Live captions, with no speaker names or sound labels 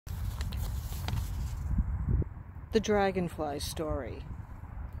The Dragonfly Story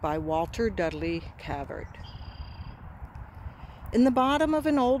by Walter Dudley Cavert. In the bottom of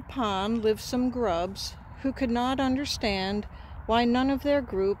an old pond lived some grubs who could not understand why none of their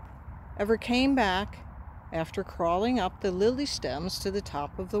group ever came back after crawling up the lily stems to the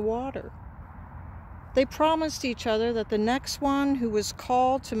top of the water. They promised each other that the next one who was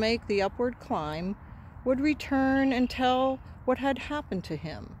called to make the upward climb would return and tell what had happened to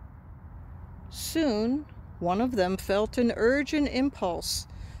him. Soon, one of them felt an urgent impulse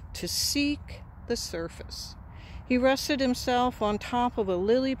to seek the surface. He rested himself on top of a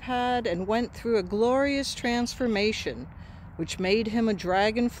lily pad and went through a glorious transformation, which made him a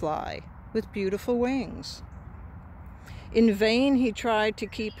dragonfly with beautiful wings. In vain he tried to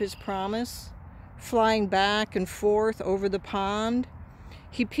keep his promise, flying back and forth over the pond.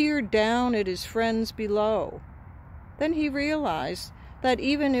 He peered down at his friends below. Then he realized that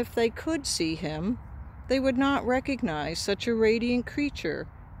even if they could see him, they would not recognize such a radiant creature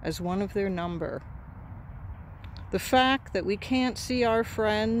as one of their number. The fact that we can't see our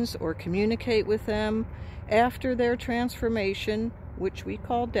friends or communicate with them after their transformation, which we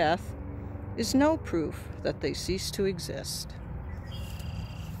call death, is no proof that they cease to exist.